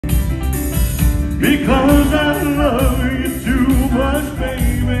because I love you too much,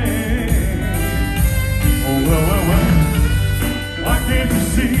 baby. Oh, well, why can't you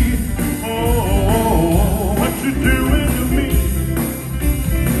see, what you're doing to me?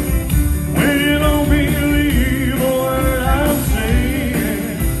 When you don't believe a word I'm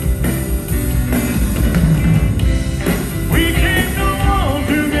saying. We can't go on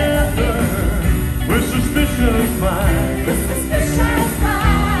together with suspicious minds.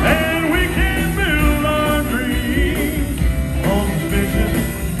 And we can't build our dreams on suspicious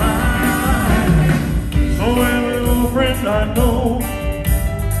minds. So every little friend I know,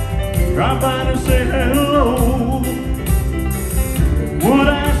 drop by to say hello. Would I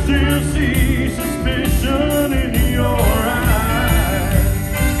still see suspicion in your eyes?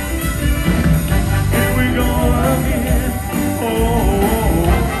 Here we go again,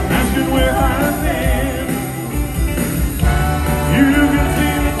 asking where I've been. You can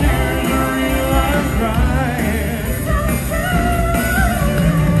see the tears of real life crying.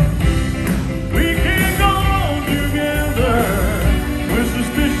 We can't go on together with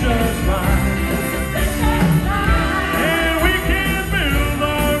suspicious minds. And we can't build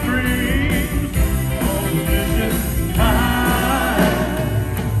our dreams on suspicious minds.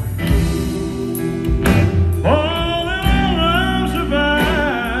 All that our love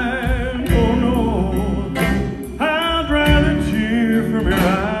survived, oh no, I'd rather tear from your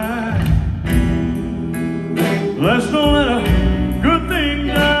eyes. Let's don't let a good thing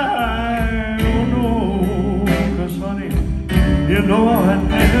die, oh no, 'cause honey, you know I'd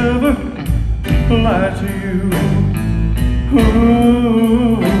never lie to you.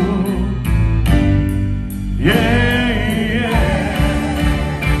 Ooh, yeah,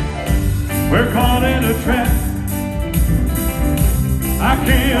 we're caught in a trap. I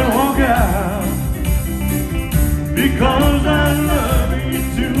can't walk out because I love you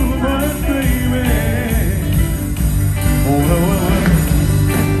too much, baby. Oh, well,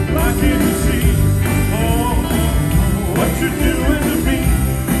 why can't you see, what you're doing to me?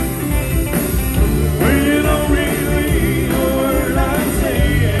 When you don't really a word I'm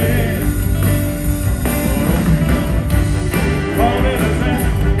saying. Caught in a trap,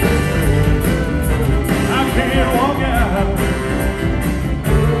 I can't walk out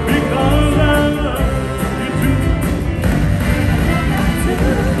because I love you too much.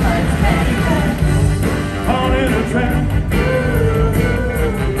 Caught in a trap,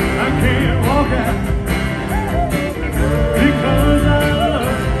 I can't walk out because I love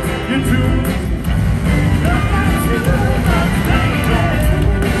you too much.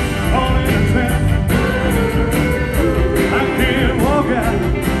 Caught in a trap, I can't walk out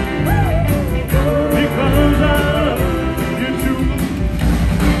because I love you too much.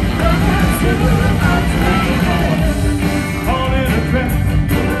 Caught in a trap,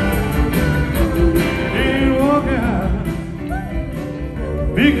 can't walk out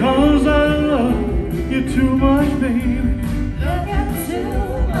because I love you too much, baby.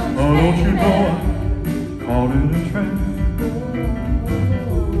 Oh, don't you know I'm caught in a trap?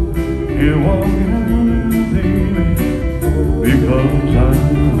 Can't walk out, baby, because I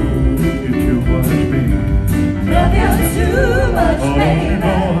love you too much, baby. Love you too much, Oh, don't you baby.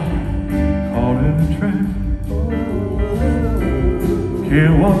 know I'm caught in a trap?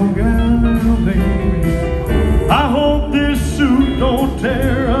 Can't walk out, baby. I hope this suit don't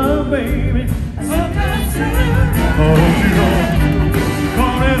tear up, baby. Oh, don't you know I'm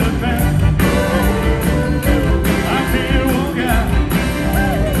caught in a trap?